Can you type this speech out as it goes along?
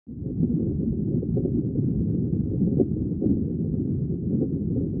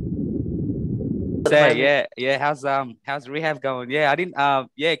the say, moment. yeah. How's rehab going? Yeah, I didn't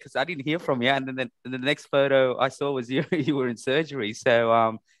yeah, because I didn't hear from you, and then the next photo I saw was you you were in surgery.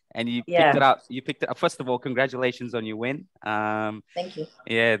 So and you picked it Yeah, up. You picked it up. First of all, congratulations on your win. thank you.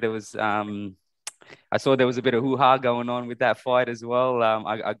 Yeah, there was I saw there was a bit of hoo-ha going on with that fight as well.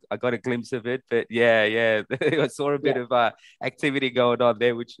 I got a glimpse of it, but yeah, I saw a bit Yeah, of activity going on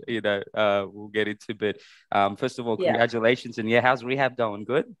there, which we'll get into. But first of all, yeah. congratulations, and yeah, how's rehab going?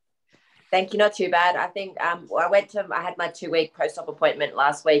 Good. Thank you. Not too bad. I think I had my 2 week post-op appointment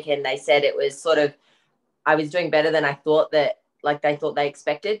last week, and they said it was sort of I was doing better than I thought that like they thought they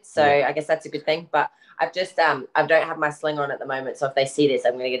expected. So Yeah, I guess that's a good thing. But I've just I don't have my sling on at the moment, so if they see this,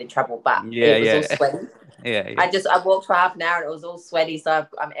 I'm going to get in trouble. But yeah, it was all yeah, sweaty. yeah. I walked for half an hour and it was all sweaty, so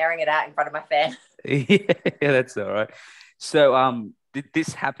I'm airing it out in front of my fan. Yeah, that's all right. So, did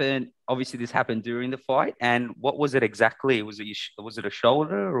this happen? Obviously, this happened during the fight, and what was it exactly? Was it a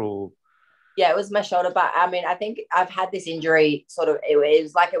shoulder or? Yeah, it was my shoulder, but I mean, I think I've had this injury sort of. It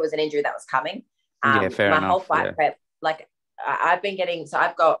was like it was an injury that was coming. Yeah, fair My whole enough. fight Yeah. prep, like I've been getting. So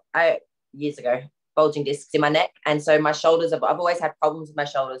I've got years ago bulging discs in my neck, and so my shoulders. I've always had problems with my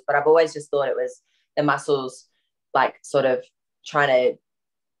shoulders, but I've always just thought it was the muscles, like sort of trying to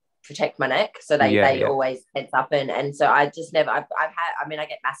protect my neck, so Yeah, they yeah. always tense up, and so I just never I've had, I mean, I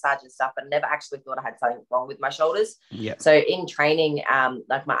get massage and stuff, but I never actually thought I had something wrong with my shoulders. Yeah. So in training,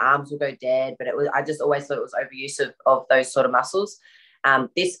 like my arms will go dead, but it was I just always thought it was overuse of those sort of muscles.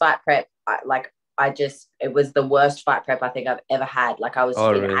 This fight prep, it was the worst fight prep I think I've ever had. Like I was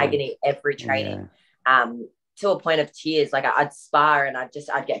Oh, in really? agony every training, Yeah. to a point of tears. Like I'd spar and I'd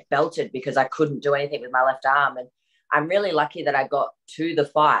get belted because I couldn't do anything with my left arm. And I'm really lucky that I got to the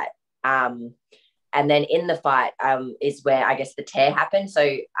fight. Um, and then in the fight is where I guess the tear happened. So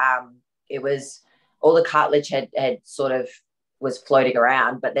it was all the cartilage had sort of was floating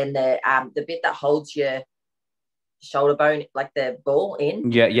around, but then the bit that holds your shoulder bone, like the ball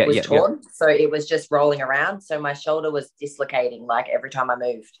in, Yeah, yeah, was yeah, yeah. torn. So it was just rolling around. So my shoulder was dislocating like every time I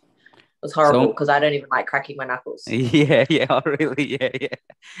moved. It was horrible So because I don't even like cracking my knuckles. yeah, yeah, oh, really, yeah, yeah.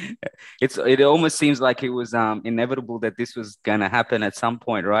 It almost seems like it was inevitable that this was gonna happen at some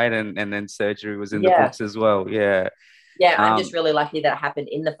point, right? And then surgery was in the Yeah. books as well. Yeah. Yeah. I'm just Um, really lucky that it happened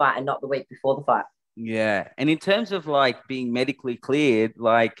in the fight and not the week before the fight. yeah. And in terms of like being medically cleared,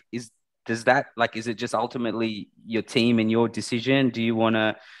 like is it just ultimately your team and your decision? Do you want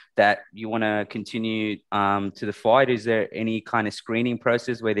to continue to the fight? Is there any kind of screening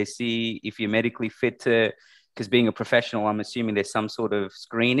process where they see if you're medically fit to, because being a professional, I'm assuming there's some sort of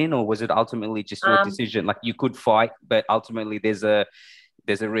screening, or was it ultimately just your Um, decision? Like you could fight, but ultimately there's a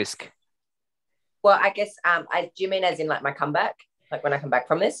risk. well, I guess do you mean as in like my comeback? Like when I come back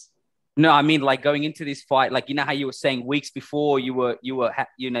from this? No, I mean like going into this fight, like you know how you were saying weeks before you were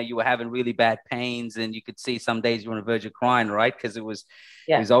having really bad pains, and you could see some days you were on the verge of crying, right? Because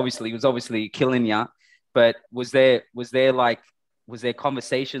Yeah. it was obviously killing you. But was there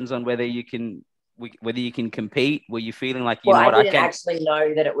conversations on whether you can compete? Were you feeling like, you Well, know I what, I didn't can? actually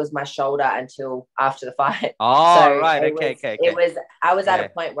know that it was my shoulder until after the fight. So Oh, right, okay, okay, it okay, was I was at a yeah,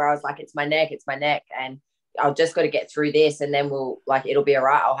 point where I was like, it's my neck, and I've just got to get through this, and then it'll be all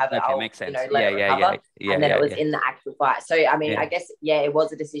right. okay, I'll makes sense. let Yeah, it yeah, yeah, recover. yeah, And then it yeah, was yeah, in the actual fight. So I mean, I yeah, guess yeah, it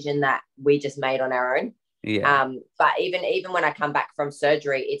was a decision that we just made on our own. yeah. But even when I come back from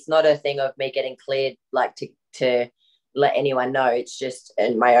surgery, it's not a thing of me getting cleared like to let anyone know. It's just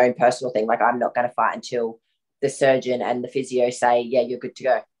my own personal thing. Like I'm not going to fight until the surgeon and the physio say, yeah, you're good to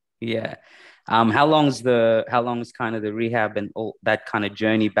go. Yeah. How long's kind of the rehab and all that kind of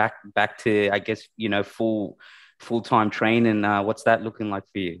journey back to, I guess, full-time training? What's that looking like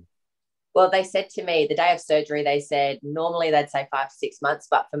for you? Well, they said to me the day of surgery, they said normally they'd say 5 to 6 months,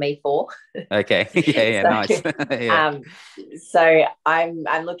 but for me, 4. Okay. Yeah, yeah, so, nice. Yeah. um, so I'm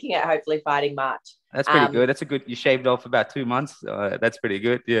looking at hopefully fighting March. That's pretty Um, good. You shaved off about 2 months. That's pretty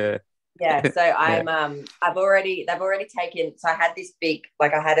good. Yeah. yeah, so Yeah. they've already taken. So I had this big,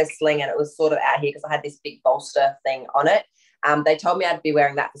 like I had a sling and it was sort of out here because I had this big bolster thing on it. They told me I'd be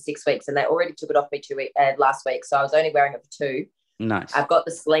wearing that for 6 weeks, and they already took it off me last week, so I was only wearing it for 2. Nice. I've got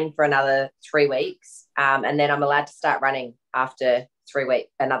the sling for another 3 weeks, and then I'm allowed to start running after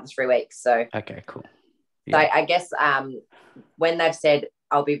another 3 weeks. So, Okay, cool. so Yeah. I guess when they've said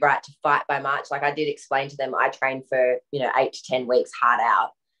I'll be right to fight by March, like I did explain to them, I trained for 8 to 10 weeks hard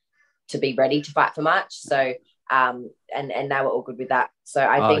out to be ready to fight for March. So and they were all good with that. So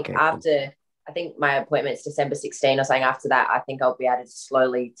I Oh, think okay, cool. after I think my appointment's December 16 or something. After that, I think I'll be able to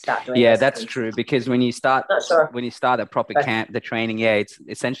slowly start doing. Yeah, that's true. Because when you start, not sure. when you start a proper camp, the training, yeah, it's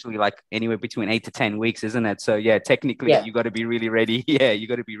essentially like anywhere between 8 to 10 weeks, isn't it? So yeah, technically you got to be really ready. Yeah, you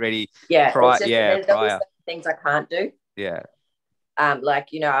got to be ready. Yeah, prior. There's certain things I can't do. Yeah. Like,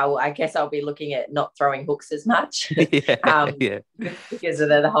 you know, I guess I'll be looking at not throwing hooks as much. Because of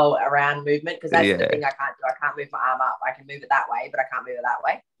the whole around movement, because that's the thing I can't do. I can't move my arm up. I can move it that way, but I can't move it that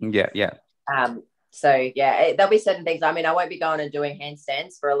way. Yeah. So yeah, there'll be certain things. I mean, I won't be going and doing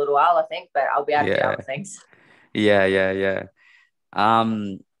handstands for a little while, I think, but I'll be able to do other things. Yeah.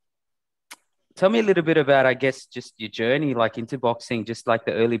 Tell me a little bit about, I guess, just your journey, like into boxing, just like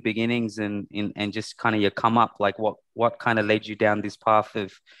the early beginnings and just kind of your come up, like what kind of led you down this path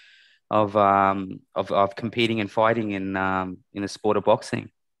of competing and fighting in the sport of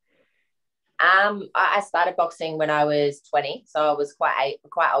boxing. I started boxing when I was 20, so I was quite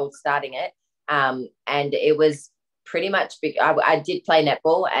old starting it. And it was pretty much big. I did play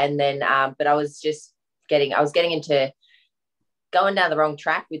netball, and then but I was getting into going down the wrong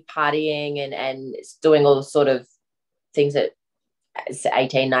track with partying and doing all the sort of things that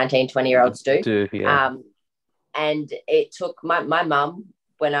 18, 19, 20-year-olds do. And it took my mum,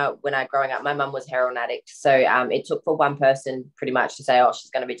 when I growing up, my mum was a heroin addict. So it took for one person pretty much to say, oh,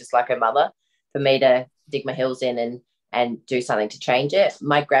 she's going to be just like her mother, for me to dig my heels in and do something to change it.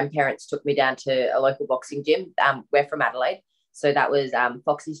 My grandparents took me down to a local boxing gym. We're from Adelaide. So that was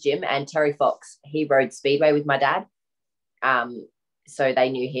Foxy's gym, and Terry Fox, he rode Speedway with my dad. So they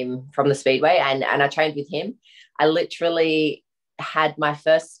knew him from the Speedway, and I trained with him. I literally had my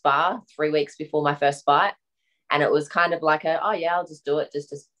first spar 3 weeks before my first fight. And it was kind of like I'll just do it just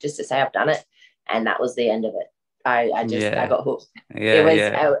to say I've done it. And that was the end of it. I got hooked.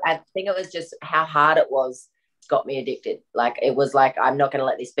 I think it was just how hard it was got me addicted. Like, it was like, I'm not going to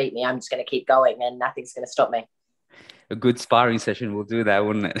let this beat me. I'm just going to keep going, and nothing's going to stop me. A good sparring session will do that,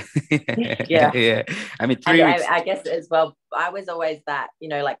 wouldn't it? Yeah. I mean, 3 weeks. I guess as well, I was always that, you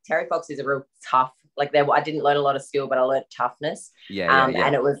know, like Terry Fox is a real tough, like I didn't learn a lot of skill, but I learned toughness.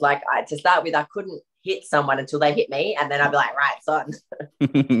 And it was like, to start with, I couldn't hit someone until they hit me, and then I'd be like, right, son.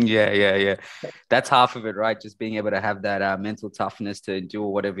 Yeah. That's half of it, right? Just being able to have that mental toughness to do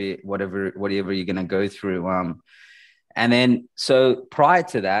whatever you're gonna go through. And then, so prior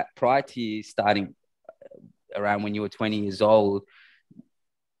to you starting around when you were 20 years old,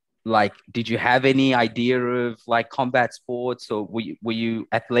 like, did you have any idea of like combat sports, or were you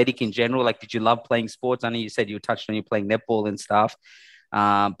athletic in general? Like, did you love playing sports? I know you said you touched on you playing netball and stuff,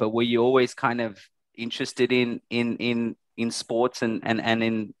 but were you always kind of interested in sports and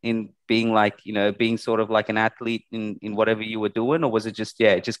in being, like, you know, being sort of like an athlete in whatever you were doing, or was it just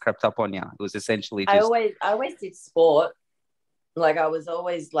it just crept up on you? It was essentially just... I always did sport. Like, I was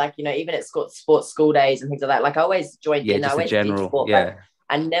always like, you know, even at sports school days and things like that. Like, I always joined in. Just I always general, did sport. But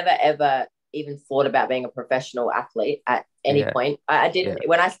I never ever even thought about being a professional athlete at any point. I didn't.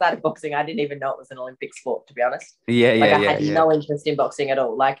 When I started boxing, I didn't even know it was an Olympic sport, to be honest. I had no interest in boxing at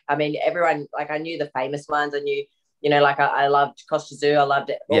all. Like, I mean, everyone, like, I knew the famous ones. I knew, you know, like I loved Kostya. I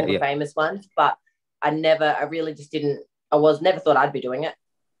loved all the famous ones, but I really just didn't. Never thought I'd be doing it.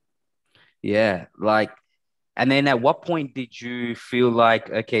 Yeah, like. And then at what point did you feel like,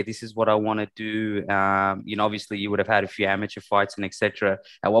 okay, this is what I want to do? You know, obviously you would have had a few amateur fights and etc.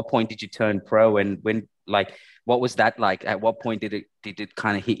 At what point did you turn pro, and when, like, what was that like? At what point did it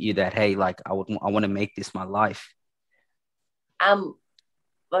kind of hit you that, hey, like, I want to make this my life? Well,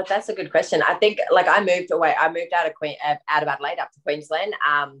 that's a good question. I think, like, I moved out of Adelaide up to Queensland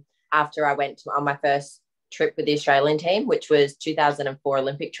after I went on my first trip with the Australian team, which was 2004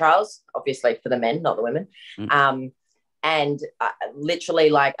 Olympic trials, obviously for the men, not the women. And literally,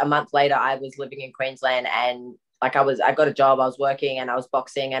 like, a month later, I was living in Queensland, and like I got a job, I was working, and I was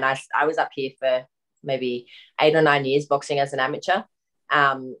boxing, and I was up here for maybe 8 or 9 years boxing as an amateur.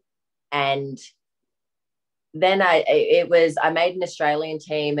 And then I made an Australian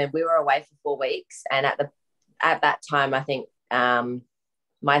team, and we were away for 4 weeks. And at that time, I think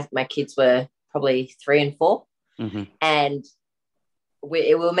my kids were probably 3 and 4. And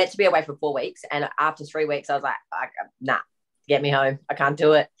we were meant to be away for 4 weeks. And after 3 weeks, I was like, nah, get me home. I can't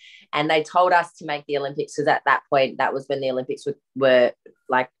do it. And they told us to make the Olympics, because at that point, that was when the Olympics were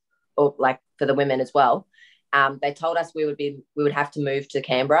like for the women as well. They told us we would have to move to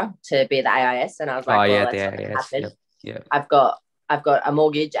Canberra to be at the AIS. And I was like, that's not going to happen. Yep. I've got a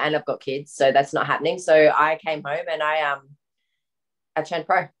mortgage and I've got kids, so that's not happening. So I came home and I turned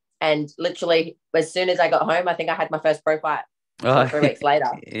pro. And literally, as soon as I got home, I think I had my first pro fight 2 Oh, or 3 weeks later.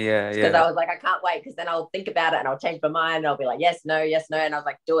 yeah, Because yeah. I was like, I can't wait, because then I'll think about it and I'll change my mind and I'll be like, yes, no, yes, no. And I was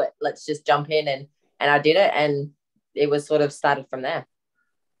like, do it. Let's just jump in. And I did it. And it was sort of started from there.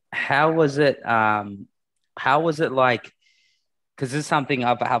 How was it? How was it like? Because this is something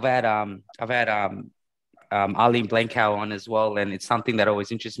I've had Arlene Blankow on as well, and it's something that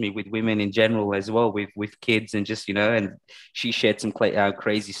always interests me with women in general as well, with kids, and just and she shared some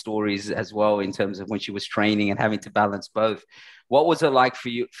crazy stories as well in terms of when she was training and having to balance both. What was it like for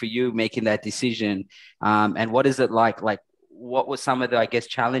you making that decision, and what is it like? Like, what were some of the, I guess,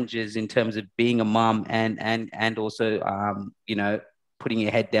 challenges in terms of being a mom and also putting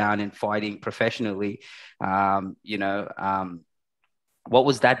your head down and fighting professionally? What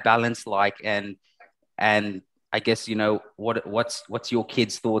was that balance like? And I guess what's your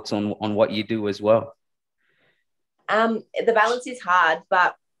kids' thoughts on what you do as well? The balance is hard,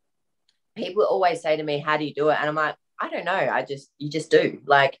 but people always say to me, how do you do it? And I'm like, I don't know. You just do.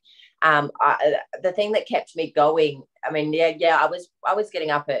 Like, the thing that kept me going, I mean, yeah, I was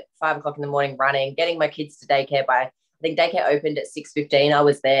getting up at 5 o'clock in the morning, running, getting my kids to daycare I think daycare opened at 6:15. I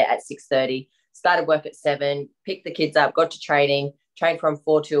was there at 6:30, started work at 7, picked the kids up, got to training, trained from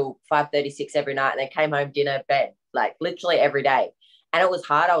 4 till 5:36 every night, and then came home, dinner, bed, like literally every day. And it was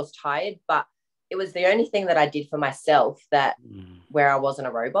hard. I was tired, but it was the only thing that I did for myself where I wasn't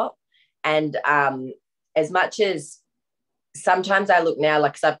a robot. And as much as sometimes I look now,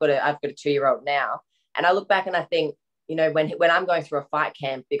 like, cause I've got a 2-year-old now, and I look back and I think, when I'm going through a fight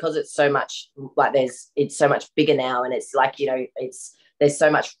camp, because it's so much like it's so much bigger now, and it's like, there's so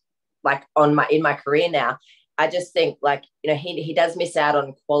much like in my career now. I just think, like, he does miss out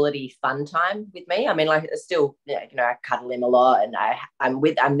on quality fun time with me. I mean, like, it's still, I cuddle him a lot, and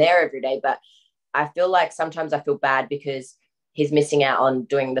I'm there every day, but I feel like sometimes I feel bad because he's missing out on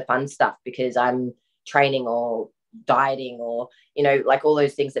doing the fun stuff because I'm training or dieting or, like all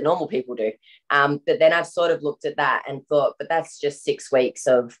those things that normal people do. But then I've sort of looked at that and thought, but that's just 6 weeks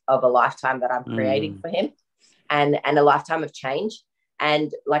of a lifetime that I'm creating for him, and a lifetime of change.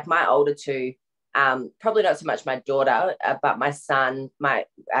 And like my older two, probably not so much my daughter, but my son, my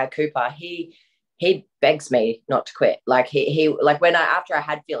Cooper, he begs me not to quit. Like he like after I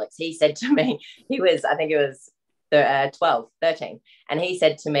had Felix, he said to me, I think it was 12, 13. And he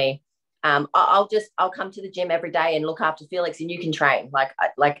said to me, I'll come to the gym every day and look after Felix, and you can train. I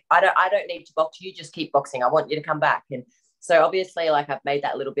don't need to box. You just keep boxing. I want you to come back. And so obviously, like, I've made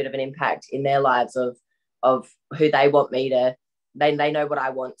that little bit of an impact in their lives of who they want me to, they know what I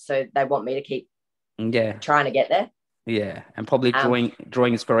want. So they want me to keep trying to get there. Yeah. And probably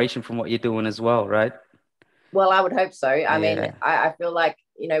drawing inspiration from what you're doing as well, right? Well, I would hope so. I mean, I feel like,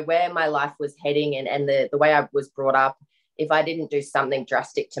 where my life was heading and the way I was brought up, if I didn't do something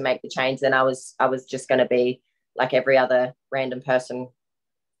drastic to make the change, then I was just going to be like every other random person.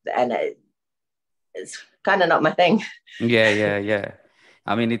 And it's kind of not my thing. Yeah.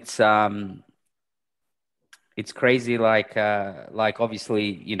 I mean, it's crazy. Like obviously,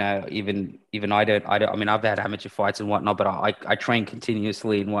 even I don't, I mean, I've had amateur fights and whatnot, but I train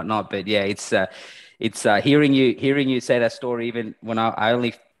continuously and whatnot. But yeah, it's hearing you say that story, even when I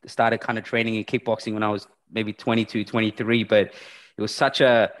only started kind of training in kickboxing when I was maybe 22, 23, but it was such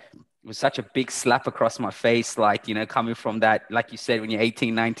a big slap across my face, like, coming from that, like you said, when you're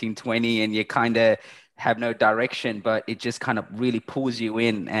 18, 19, 20, and you kind of have no direction, but it just kind of really pulls you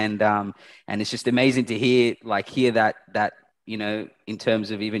in. And it's just amazing to hear that, in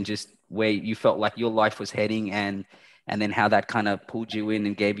terms of even just where you felt like your life was heading, and then how that kind of pulled you in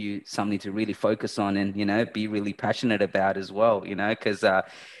and gave you something to really focus on and, be really passionate about as well, because I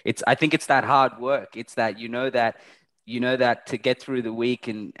think it's that hard work. It's that, that to get through the week,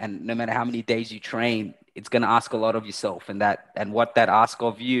 and no matter how many days you train, it's going to ask a lot of yourself, and what that asks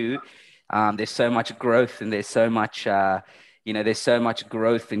of you, there's so much growth, and there's so much, there's so much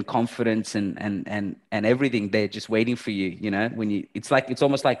growth and confidence and everything there just waiting for you, it's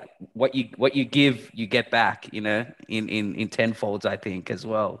almost like what you give, you get back, in tenfolds, I think, as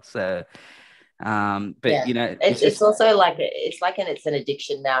well. So, but yeah. It's also like, it's an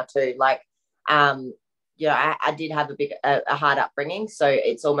addiction now too. Like, I did have a hard upbringing. So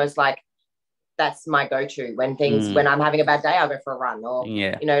it's almost like, that's my go-to when I'm having a bad day, I'll go for a run, or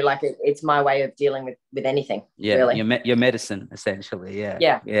like it's my way of dealing with anything. Really, your medicine, essentially.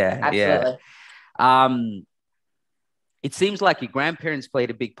 Yeah, absolutely. It seems like your grandparents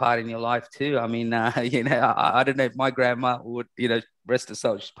played a big part in your life too. I mean, I don't know if my grandma would, rest her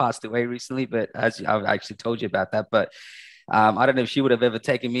soul, she passed away recently, but as I've actually told you about that, but I don't know if she would have ever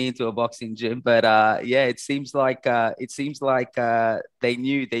taken me into a boxing gym, but it seems like they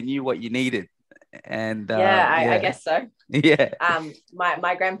knew what you needed. And Yeah, I guess so. Yeah.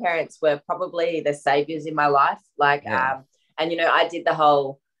 My grandparents were probably the saviors in my life. Yeah. And I did the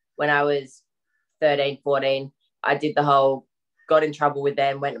whole, when I was 13, 14, I did the whole, got in trouble with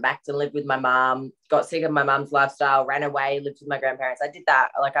them, went back to live with my mom, got sick of my mom's lifestyle, ran away, lived with my grandparents. I did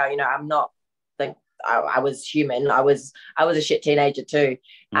that. I'm not like, I was human. I was a shit teenager too.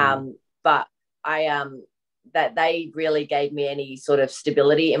 But that they really gave me any sort of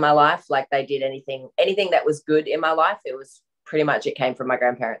stability in my life. Like they did anything that was good in my life. It was pretty much, it came from my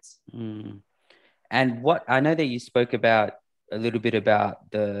grandparents. And what I know that you spoke about a little bit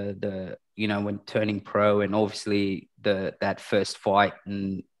about the when turning pro, and obviously that first fight,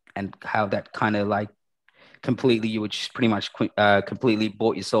 and how that kind of like completely, you would just pretty much completely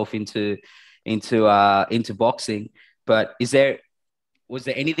bought yourself into boxing. But was there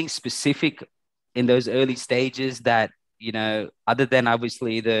anything specific in those early stages that, other than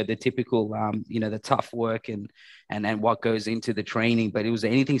obviously the typical, the tough work and what goes into the training, but was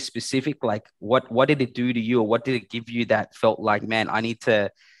there anything specific? Like what did it do to you, or what did it give you that felt like, man, I need to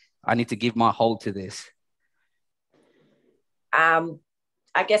give my whole to this?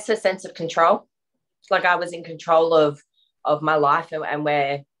 I guess a sense of control. It's like I was in control of my life, and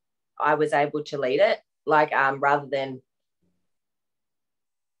where I was able to lead it, rather than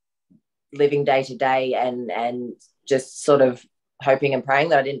living day to day and just sort of hoping and praying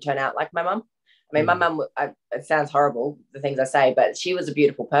that I didn't turn out like my mum. I mean, my mum, it sounds horrible, the things I say, but she was a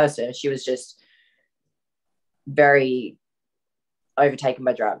beautiful person. She was just very overtaken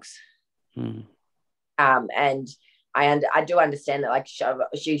by drugs. And I do understand that, like,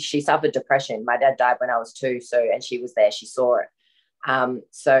 she suffered depression. My dad died when I was 2, and she was there, she saw it.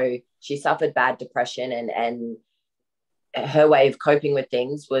 So she suffered bad depression, and her way of coping with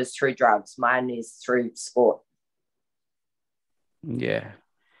things was through drugs. Mine is through sport. Yeah.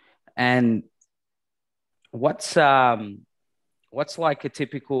 And what's like a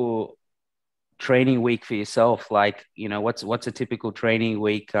typical training week for yourself? Like, what's a typical training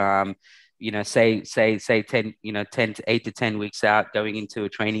week? Say 10, 10 to 8 to 10 weeks out going into a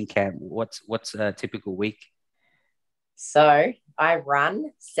training camp. What's a typical week? So I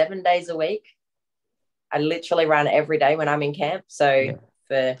run 7 days a week. I literally run every day when I'm in camp. So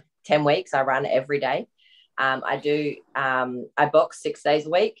for 10 weeks, I run every day. I box 6 days a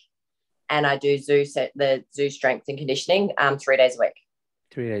week, and I do the zoo strength and conditioning 3 days a week.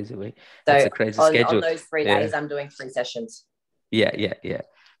 3 days a week. That's a crazy schedule. On those 3 days, I'm doing 3 sessions. Yeah.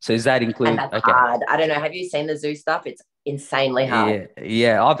 So does that include? And that's hard. I don't know. Have you seen the zoo stuff? It's insanely hard.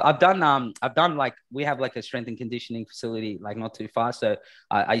 Yeah. I've done like, we have like a strength and conditioning facility like not too far. So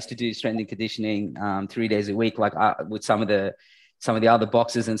I used to do strength and conditioning 3 days a week, like with some of the other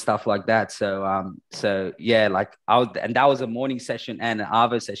boxes and stuff like that. So yeah, like and that was a morning session and an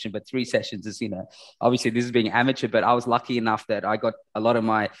ARVO session, but 3 sessions is, obviously this is being amateur, but I was lucky enough that I got a lot of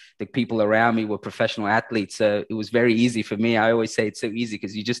the people around me were professional athletes. So it was very easy for me. I always say it's so easy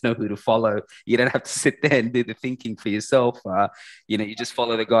because you just know who to follow. You don't have to sit there and do the thinking for yourself. You just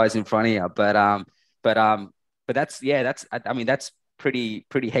follow the guys in front of you. But that's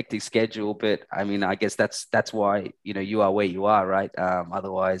pretty hectic schedule, but I mean, I guess that's why you are where you are, right?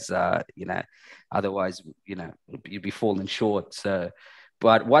 Otherwise you'd be falling short. So,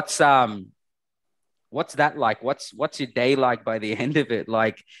 but what's that like? What's your day like by the end of it?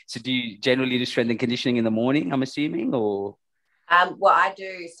 Like, so do you generally do strength and conditioning in the morning, I'm assuming, or? Well, I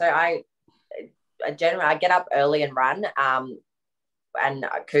do. So I generally get up early and run. And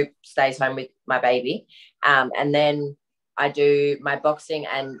Coop stays home with my baby, and then I do my boxing,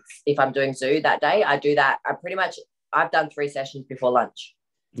 and if I'm doing zoo that day, I do that. I've done 3 sessions before lunch.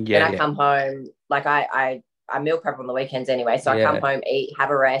 Then I come home, like I meal prep on the weekends anyway. So I come home, eat, have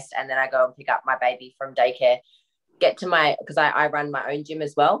a rest, and then I go and pick up my baby from daycare, get to because I run my own gym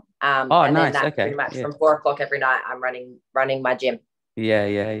as well. And nice. Then pretty much from 4 o'clock every night, I'm running my gym.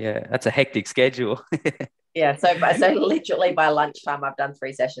 Yeah. That's a hectic schedule. Yeah, so literally by lunchtime, I've done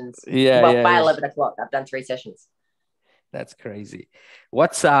 3 sessions. By 11 o'clock, I've done 3 sessions. That's crazy.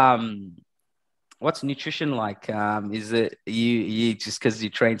 What's nutrition like? Is it you just because you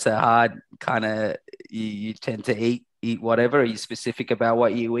train so hard, kind of you tend to eat whatever? Are you specific about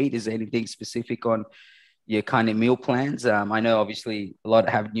what you eat? Is there anything specific on your kind of meal plans? I know obviously a lot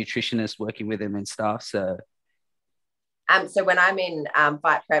have nutritionists working with them and stuff. So when I'm in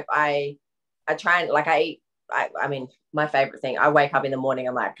fight prep, I try and I eat. I mean, my favorite thing. I wake up in the morning.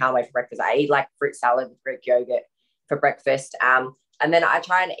 I'm like, I can't wait for breakfast. I eat like fruit salad with Greek yogurt for breakfast. And then I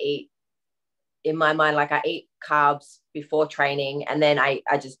try and eat, in my mind, like I eat carbs before training, and then I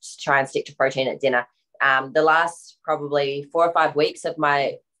just try and stick to protein at dinner. The last probably 4 or 5 weeks of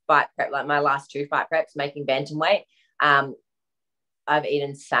my fight prep, like my last 2 fight preps, making bantamweight, I've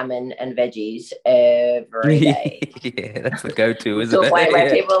eaten salmon and veggies every day. Yeah, that's the go-to, To isn't a it? point where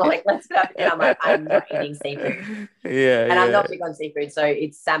Yeah. people are like, let's go have dinner. I'm like, I'm not eating seafood. Yeah, And I'm yeah. not big on seafood, so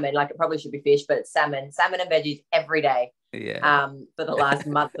it's salmon. Like, it probably should be fish, but it's salmon and veggies every day. Yeah. For the last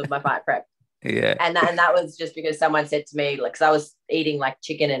month of my fight prep. Yeah. And that was just because someone said to me, like, because I was eating like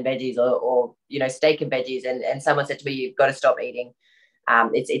chicken and veggies or steak and veggies, and someone said to me, you've got to stop eating.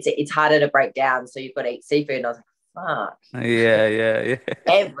 It's harder to break down, so you've got to eat seafood. And I was like, fuck. Yeah.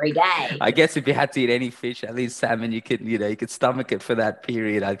 Every day. I guess if you had to eat any fish, at least salmon, you could stomach it for that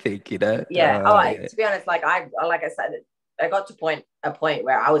period, I think, Yeah. Yeah. To be honest, like I said, I got to a point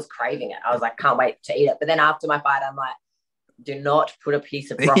where I was craving it. I was like, can't wait to eat it. But then after my fight, I'm like, do not put a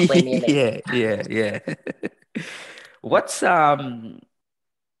piece of broccoli near me. Yeah. What's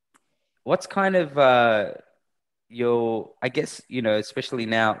kind of your, I guess, especially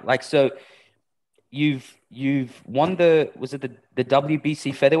now, like, so you've won was it the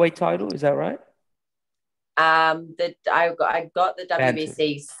WBC featherweight title? Is that right? That I got the Bantam.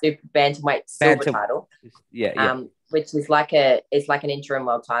 WBC super bantamweight silver Bantam. title. Yeah. Which is it's like an interim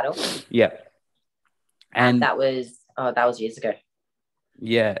world title. Yeah. And that was years ago.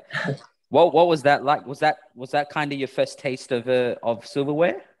 Yeah. What was that like? Was that kind of your first taste of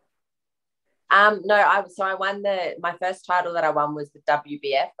silverware? No, I won my first title that I won was the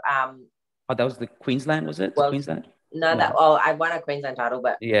WBF. Oh, that was the Queensland, was it? Queensland? No, I won a Queensland title,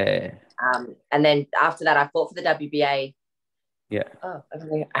 but yeah. And then after that I fought for the WBA. Yeah. Oh,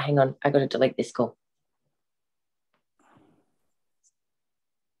 hang on, I got to delete this call.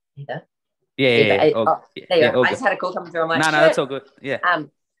 Either. Yeah. There you go. I just had a call coming through. I'm like, no, that's all good. Yeah.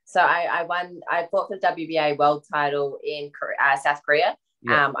 So I fought for the WBA world title in South Korea.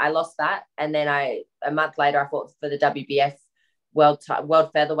 Yeah. I lost that, and then a month later I fought for the WBF World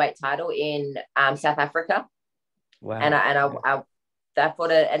Featherweight title in South Africa. Wow. And I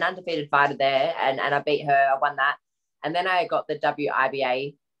fought an undefeated fighter there, and I beat her. I won that, and then I got the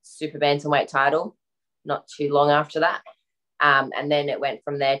WIBA super bantamweight title not too long after that. And then it went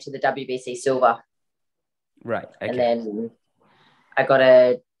from there to the WBC silver. Right. Okay. And then I got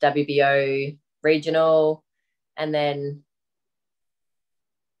a WBO regional, and then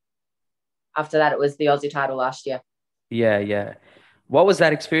after that it was the Aussie title last year. Yeah. What was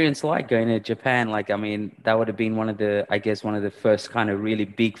that experience like going to Japan? Like, I mean, that would have been one of the first kind of really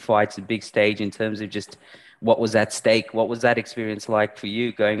big fights, a big stage in terms of just what was at stake. What was that experience like for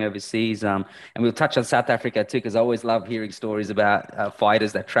you going overseas? And we'll touch on South Africa too, because I always love hearing stories about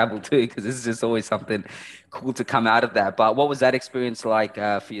fighters that travel too, because this is just always something cool to come out of that. But what was that experience like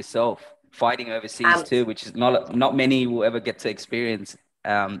for yourself, fighting overseas too, which is not many will ever get to experience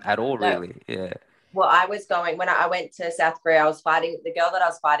at all, really. Yeah. Well, I was going when I went to South Korea. I was fighting the girl that I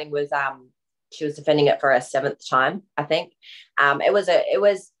was fighting was she was defending it for her 7th time, I think. It was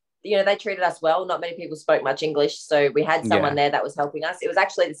they treated us well. Not many people spoke much English, so we had someone there that was helping us. It was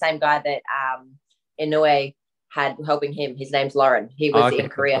actually the same guy that Inoue had helping him. His name's Lauren. He was in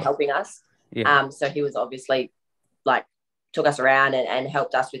Korea helping us. Yeah. So he was obviously like took us around and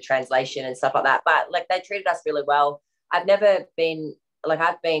helped us with translation and stuff like that. But like they treated us really well. I've been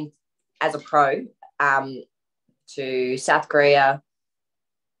as a pro to South Korea,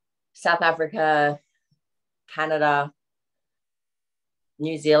 South Africa, Canada,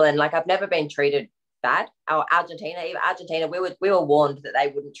 New Zealand. Like I've never been treated bad. Argentina, we were warned that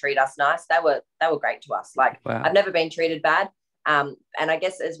they wouldn't treat us nice. They were great to us. Like wow. I've never been treated bad. And I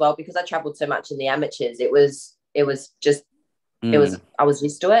guess as well because I traveled so much in the amateurs, I was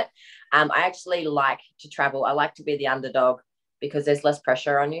used to it. I actually like to travel. I like to be the underdog because there's less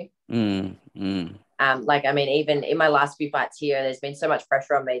pressure on you. Like, I mean, even in my last few fights here, there's been so much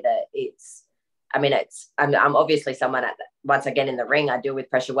pressure on me that I'm obviously someone once I get in the ring, I deal with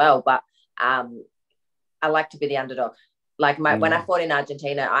pressure well, but I like to be the underdog. Like when I fought in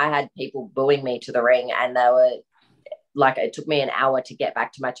Argentina, I had people booing me to the ring, and they were like, it took me an hour to get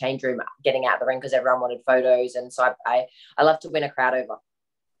back to my change room, getting out the ring because everyone wanted photos. And so I love to win a crowd over.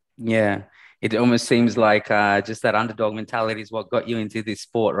 Yeah. It almost seems like just that underdog mentality is what got you into this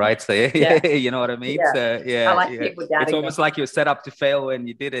sport, right? So yeah. You know what I mean? Yeah. So I like people doubting it's almost like you were set up to fail when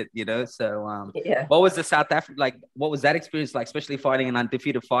you did it, So what was the South Africa like? What was that experience like, especially fighting an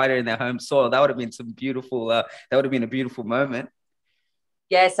undefeated fighter in their home soil? That would have been some beautiful. That would have been a beautiful moment.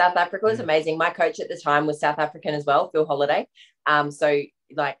 Yeah, South Africa was amazing. My coach at the time was South African as well, Phil Holiday. So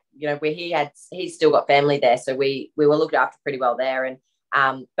like where he's still got family there, so we were looked after pretty well there. And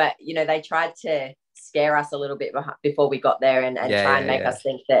but they tried to scare us a little bit before we got there and try and make us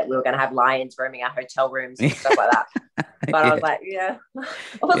think that we were going to have lions roaming our hotel rooms and stuff like that. But I was like, I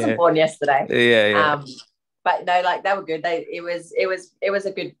wasn't born yesterday. But no, like they were good. It was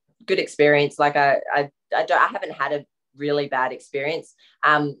a good experience. Like I haven't had a really bad experience.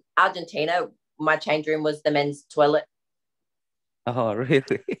 Argentina, my change room was the men's toilet. Oh, really?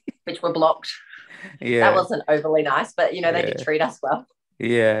 Which were blocked. Yeah. That wasn't overly nice, but they did treat us well.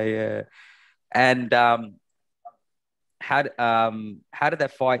 Yeah. And how did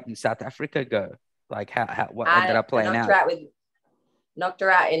that fight in South Africa go? Like what ended up playing out? Knocked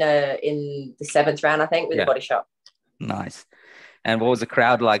her out in the 7th round, I think, with a body shot. Nice. And what was the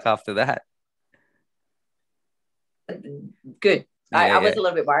crowd like after that? Good. I was a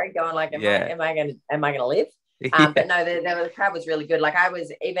little bit worried, going like, am I gonna live? But no, the crowd was really good. Like I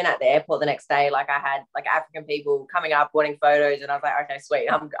was even at the airport the next day, like I had like African people coming up wanting photos, and I was like, okay, sweet,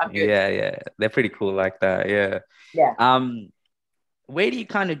 I'm good. Yeah, they're pretty cool like that. Where do you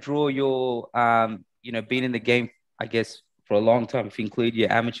kind of draw your being in the game, I guess, for a long time, if you include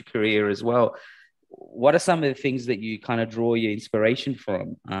your amateur career as well? What are some of the things that you kind of draw your inspiration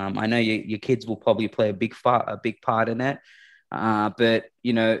from? I know your kids will probably play a big part in that. But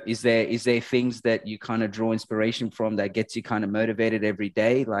is there things that you kind of draw inspiration from that gets you kind of motivated every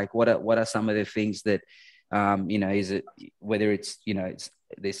day? Like what are some of the things that is it whether it's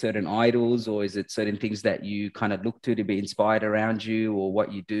there's certain idols, or is it certain things that you kind of look to be inspired around you, or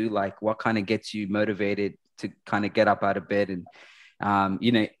what you do? Like what kind of gets you motivated to kind of get up out of bed and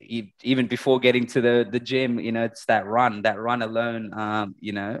even before getting to the gym, it's that run alone,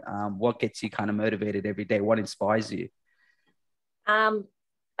 what gets you kind of motivated every day? What inspires you?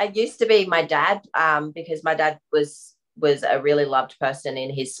 It used to be my dad, because my dad was a really loved person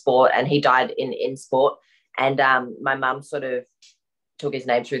in his sport, and he died in sport. And my mum sort of took his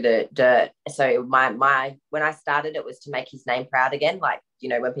name through the dirt. So my when I started, it was to make his name proud again. Like,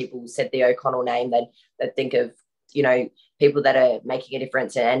 when people said the O'Connell name, they'd think of, people that are making a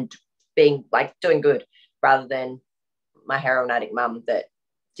difference and being like doing good, rather than my heroin addict mum that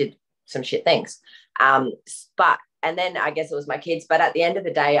did some shit things. And then I guess it was my kids. But at the end of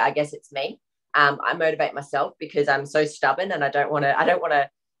the day, I guess it's me. I motivate myself because I'm so stubborn, and I don't want to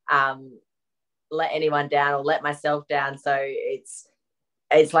let anyone down or let myself down. So it's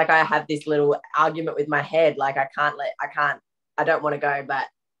like I have this little argument with my head. Like I don't want to go, but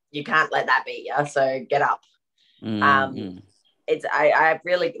you can't let that be you. So get up. I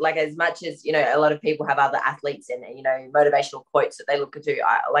really, like, as much as a lot of people have other athletes and motivational quotes that they look to.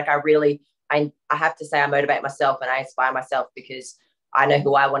 I have to say I motivate myself and I inspire myself, because I know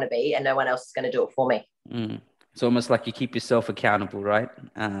who I want to be and no one else is going to do it for me. It's almost like you keep yourself accountable, right?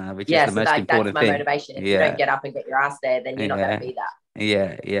 Which is the most important thing. That's my motivation. If you don't get up and get your ass there, then you're not going to be that.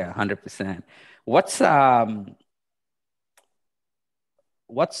 Yeah, 100%.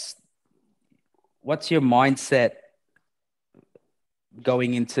 What's your mindset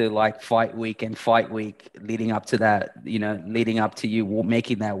going into like fight week, leading up to that, leading up to you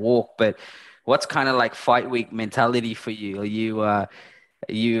making that walk? But what's kind of like fight week mentality for you? Are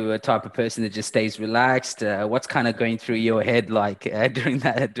you a type of person that just stays relaxed? What's kind of going through your head like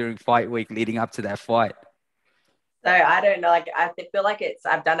during fight week leading up to that fight? So I don't know. Like I feel like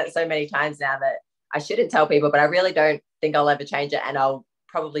I've done it so many times now that I shouldn't tell people, but I really don't think I'll ever change it, and I'll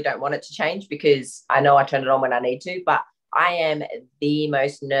probably don't want it to change because I know I turn it on when I need to. But I am the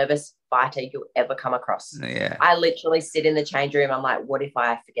most nervous fighter you'll ever come across. Yeah. I literally sit in the change room. I'm like, what if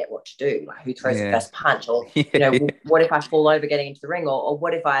I forget what to do? Like, who throws the first punch? Or, what if I fall over getting into the ring? Or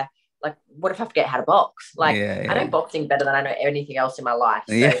what if I forget how to box? Like, I know boxing better than I know anything else in my life.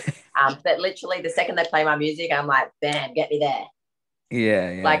 So, but literally the second they play my music, I'm like, bam, get me there.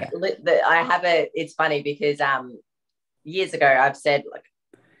 Yeah. Like, it's funny because years ago I've said, like,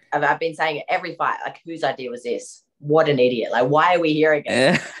 I've been saying it every fight, like, whose idea was this? What an idiot. Like, why are we here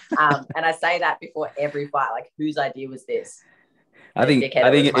again? And I say that before every fight, like, whose idea was this? I think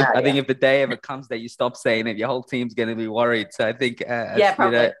if the day ever comes that you stop saying it, your whole team's going to be worried. So I think,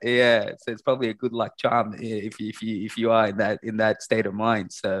 probably. So it's probably a good luck charm if you are in that state of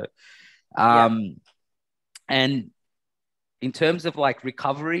mind. So, and in terms of like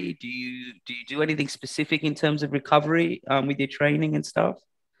recovery, do you do anything specific in terms of recovery with your training and stuff?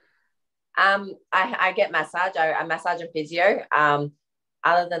 I get massage. I massage and physio.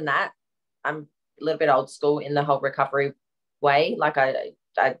 Other than that, I'm a little bit old school in the whole recovery way. Like I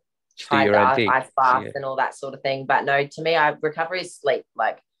try to ice bath and all that sort of thing. But no, to me, recovery is sleep.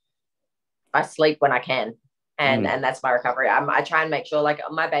 Like I sleep when I can, and that's my recovery. I try and make sure, like,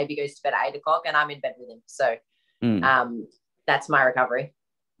 my baby goes to bed at 8 o'clock and I'm in bed with him. So that's my recovery.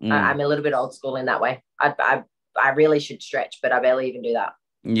 I'm a little bit old school in that way. I really should stretch, but I barely even do that.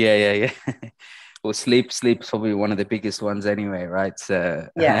 Yeah. Well, sleep's probably one of the biggest ones anyway, right? So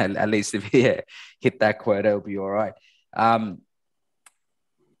Yeah. at least if you hit that quota, it'll be all right.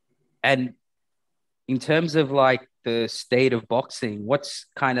 And in terms of like the state of boxing, what's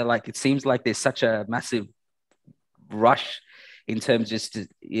kind of like, it seems like there's such a massive rush in terms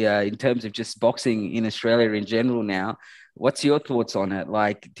of just boxing in Australia in general now. What's your thoughts on it?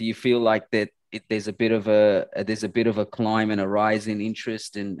 Like, do you feel like that there's a bit of a climb and a rise in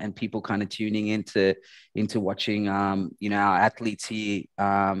interest and people kind of tuning into watching our athletes here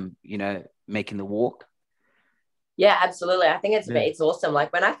making the walk? Yeah, absolutely. I think it's awesome.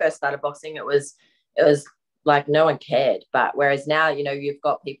 Like when I first started boxing, it was like no one cared. But whereas now, you've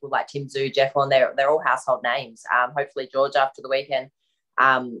got people like Tim Tszyu, Jeff Horn, they're all household names. Hopefully George after the weekend.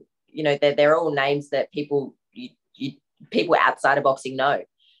 They're all names that people people outside of boxing know.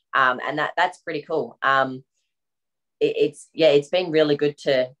 And that's pretty cool. It's been really good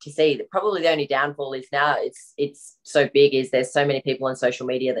to see. Probably the only downfall is now it's so big is there's so many people on social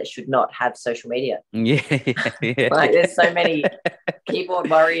media that should not have social media. Yeah. Like there's so many keyboard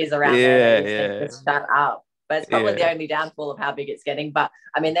warriors around there that just shut up. But it's probably the only downfall of how big it's getting. But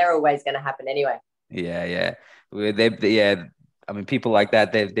I mean, they're always going to happen anyway. Yeah. I mean, people like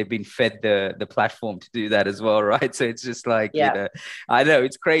that, they've been fed the platform to do that as well, right? So it's just like, I know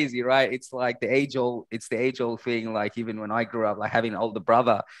it's crazy, right? It's like the age old thing. Like even when I grew up, like having an older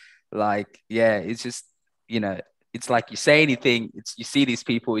brother, like, it's just, it's like you say anything, you see these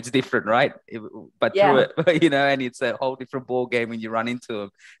people, it's different, right? Through it, and it's a whole different ball game when you run into them,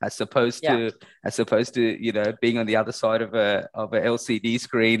 as opposed to being on the other side of a LCD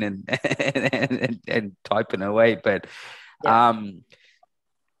screen and typing away. But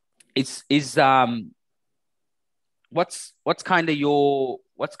what's kind of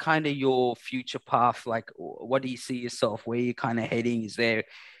your future path? Like, what do you see yourself? Where you kind of heading? Is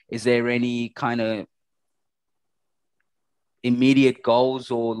there any kind of immediate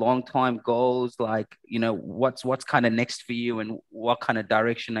goals or long time goals? Like, what's kind of next for you, and what kind of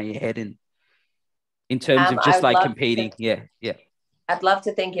direction are you heading in terms of just like competing? I'd love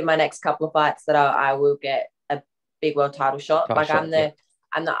to think in my next couple of fights that I will get a big world title shot. I'm the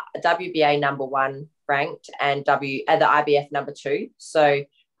WBA number 1 ranked and the IBF number 2. So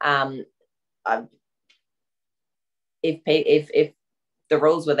if the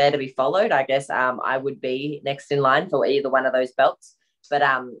rules were there to be followed, I guess I would be next in line for either one of those belts. But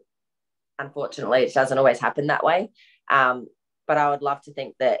unfortunately, it doesn't always happen that way. But I would love to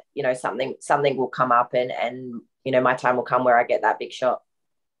think that, something will come up and my time will come where I get that big shot.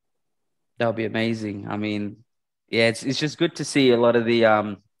 That'll be amazing. I mean, it's just good to see a lot of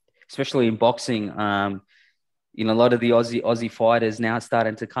the, especially in boxing, a lot of the Aussie fighters now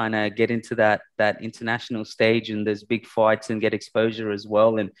starting to kind of get into that international stage, and there's big fights and get exposure as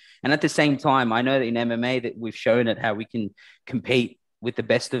well. And at the same time, I know that in MMA that we've shown it how we can compete with the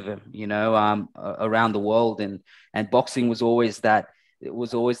best of them, around the world. And boxing was always that. It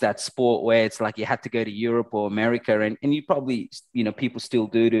was always that sport where it's like you had to go to Europe or America, and you probably, people still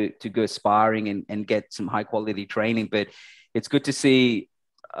do to go sparring and get some high quality training. But it's good to see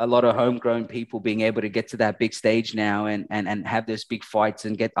a lot of homegrown people being able to get to that big stage now and have those big fights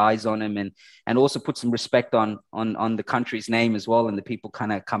and get eyes on them and also put some respect on the country's name as well, and the people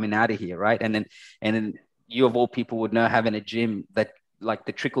kind of coming out of here, right? And then you of all people would know, having a gym that, like,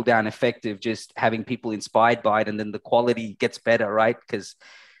 the trickle down effect of just having people inspired by it, and then the quality gets better, right? Because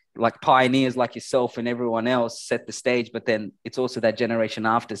like pioneers like yourself and everyone else set the stage, but then it's also that generation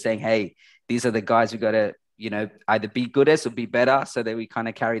after saying, hey, these are the guys who got to, either be good as or be better, so that we kind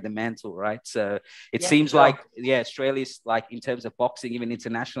of carry the mantle, right? So it seems like, Australia's, like, in terms of boxing, even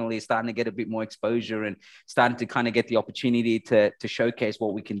internationally, is starting to get a bit more exposure and starting to kind of get the opportunity to showcase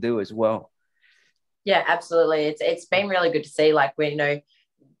what we can do as well. Yeah, absolutely. It's been really good to see. Like, we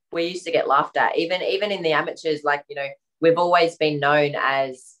used to get laughed at, even in the amateurs. Like, we've always been known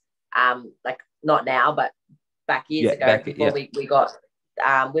as like, not now, but back years ago, before we got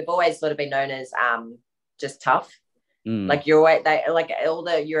we've always sort of been known as just tough. Like, like all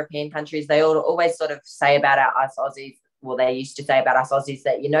the European countries, they always sort of say about us Aussies. Well, they used to say about us Aussies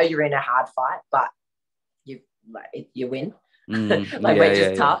that, you're in a hard fight, but you win. We're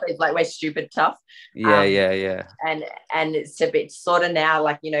just tough. It's like we're stupid tough. And it's a bit sort of now,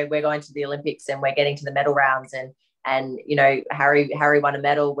 like, we're going to the Olympics and we're getting to the medal rounds, and Harry won a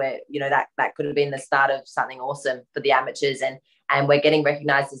medal where, that could have been the start of something awesome for the amateurs, and we're getting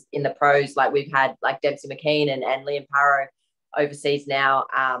recognized in the pros. Like, we've had like Dempsey McKean and Liam Parrow overseas now,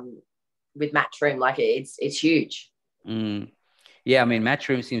 with Matchroom. Like, it's huge. Yeah, I mean,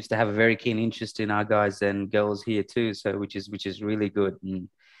 Matchroom seems to have a very keen interest in our guys and girls here too, so which is really good. And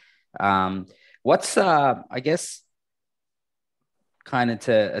um, what's I guess kind of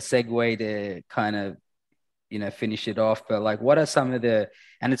to a segue to kind of finish it off, but like what are some of the,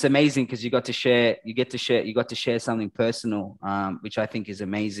 and it's amazing because you got to share something personal, which I think is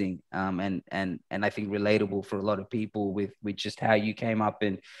amazing, and I think relatable for a lot of people with just how you came up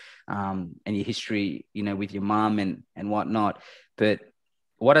and your history, with your mom and whatnot. But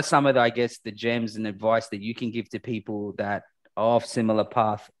what are some of the, I guess, the gems and advice that you can give to people that are of similar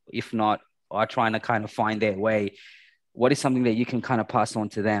path, if not are trying to kind of find their way? What is something that you can kind of pass on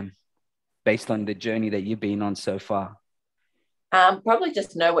to them based on the journey that you've been on so far? Probably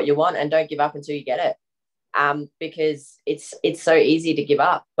just know what you want and don't give up until you get it. Because it's so easy to give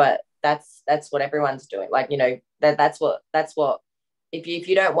up, but that's what everyone's doing. Like, that's what if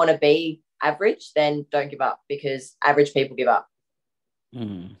you don't want to be average, then don't give up, because average people give up.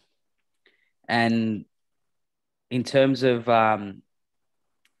 Mm. And in terms of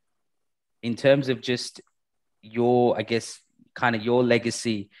just your, I guess, kind of your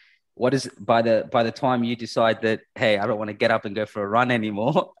legacy, what is, by the time you decide that, hey, I don't want to get up and go for a run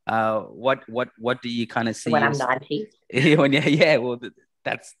anymore, what do you kind of see When I'm 90. when yeah, well,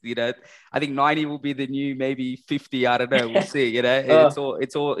 that's, I think 90 will be the new maybe 50. I don't know, we'll see.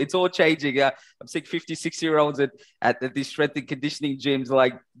 It's all changing. I'm seeing 56-year-olds at these strength and conditioning gyms,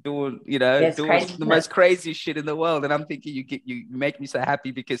 like doing Crazy, the most crazy shit in the world, and I'm thinking, you make me so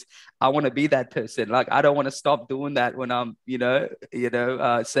happy, because I want to be that person. Like, I don't want to stop doing that when I'm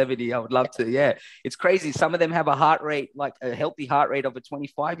 70. I would love to. Yeah, it's crazy. Some of them have a heart rate, like a healthy heart rate of a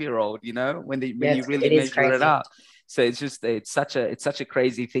 25-year-old, when you really measure it up. So it's such a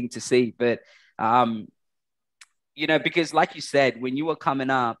crazy thing to see. But because like you said, when you were coming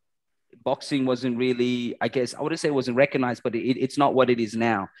up, boxing wasn't really, I guess, I wouldn't say it wasn't recognized, but it's not what it is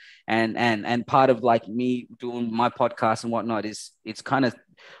now. And part of like me doing my podcast and whatnot is it's kind of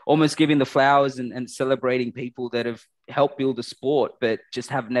almost giving the flowers and celebrating people that have helped build the sport, but just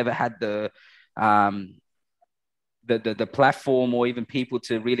have never had the platform or even people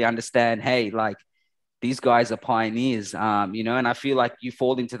to really understand, hey, like, these guys are pioneers, and I feel like you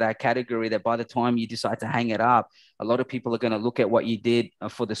fall into that category that by the time you decide to hang it up, a lot of people are going to look at what you did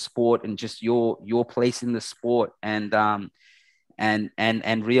for the sport and just your place in the sport, and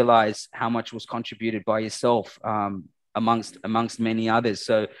realize how much was contributed by yourself, amongst many others.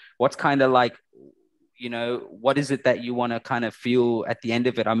 So what's kind of like, what is it that you want to kind of feel at the end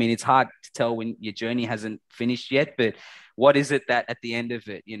of it? I mean, it's hard to tell when your journey hasn't finished yet, but what is it that at the end of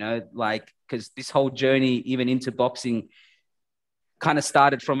it, like, because this whole journey, even into boxing, kind of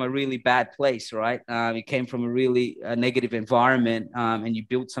started from a really bad place, right? It came from a really negative environment, and you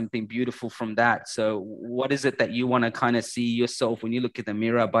built something beautiful from that. So what is it that you want to kind of see yourself when you look at the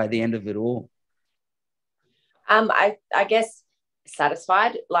mirror by the end of it all? I guess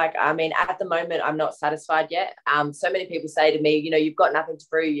satisfied. Like, I mean, at the moment, I'm not satisfied yet. So many people say to me, you've got nothing to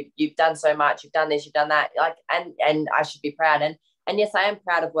prove. You've done so much. You've done this. You've done that. Like, and I should be proud. And yes, I am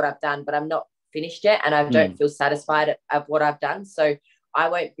proud of what I've done, but I'm not finished yet, and I don't feel satisfied of what I've done. So I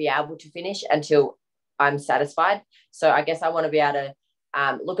won't be able to finish until I'm satisfied. So I guess I want to be able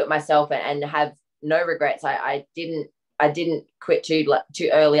to look at myself and have no regrets. I didn't quit too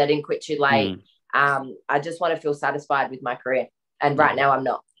early. I didn't quit too late. I just want to feel satisfied with my career. And right now I'm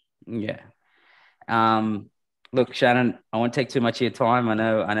not. Yeah. Look, Shannon, I won't take too much of your time. I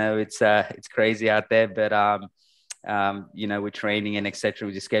know it's crazy out there, but with training and etc.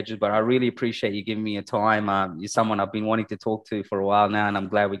 with your schedule, but I really appreciate you giving me your time. You're someone I've been wanting to talk to for a while now, and I'm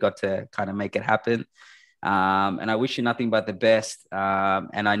glad we got to kind of make it happen. And I wish you nothing but the best.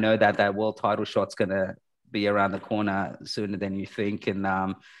 And I know that world title shot's gonna be around the corner sooner than you think.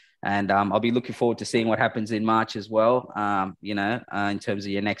 And I'll be looking forward to seeing what happens in March as well. In terms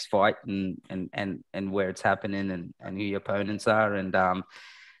of your next fight and where it's happening and who your opponents are.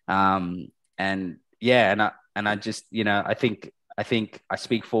 I just, I think I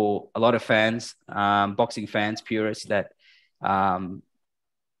speak for a lot of fans, boxing fans, purists, that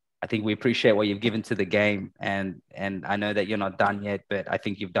I think we appreciate what you've given to the game, and I know that you're not done yet, but I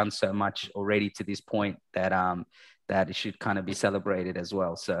think you've done so much already to this point that it should kind of be celebrated as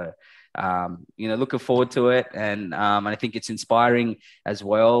well. So, looking forward to it, and I think it's inspiring as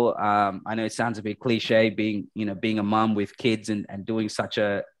well. I know it sounds a bit cliche, being a mum with kids and doing such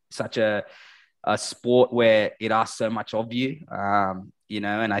a sport where it asks so much of you.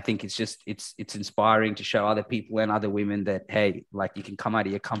 And I think it's inspiring to show other people and other women that, hey, like, you can come out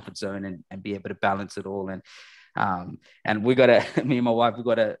of your comfort zone and be able to balance it all. And me and my wife, we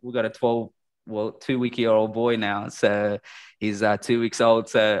got a 12 well, 2-week-old boy now. So he's 2 weeks old.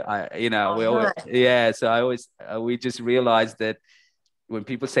 So we always, nice. yeah. So I always, we just realized that when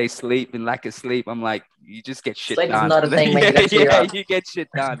people say sleep and lack of sleep, I'm like, you just get shit Sleep is done. not a thing when you Yeah, got 2 year yeah, old. you get shit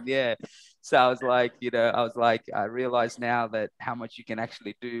done. Yeah. So I was like, I realized now that how much you can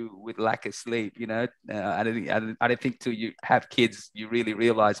actually do with lack of sleep. I don't think till you have kids, you really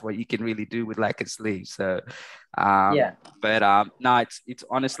realize what you can really do with lack of sleep. So, Yeah. but no, it's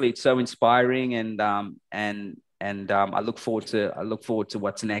honestly, it's so inspiring, and I look forward to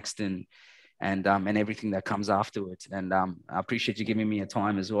what's next, and everything that comes afterwards. And I appreciate you giving me a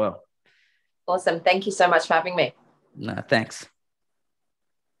time as well. Awesome. Thank you so much for having me. No, thanks.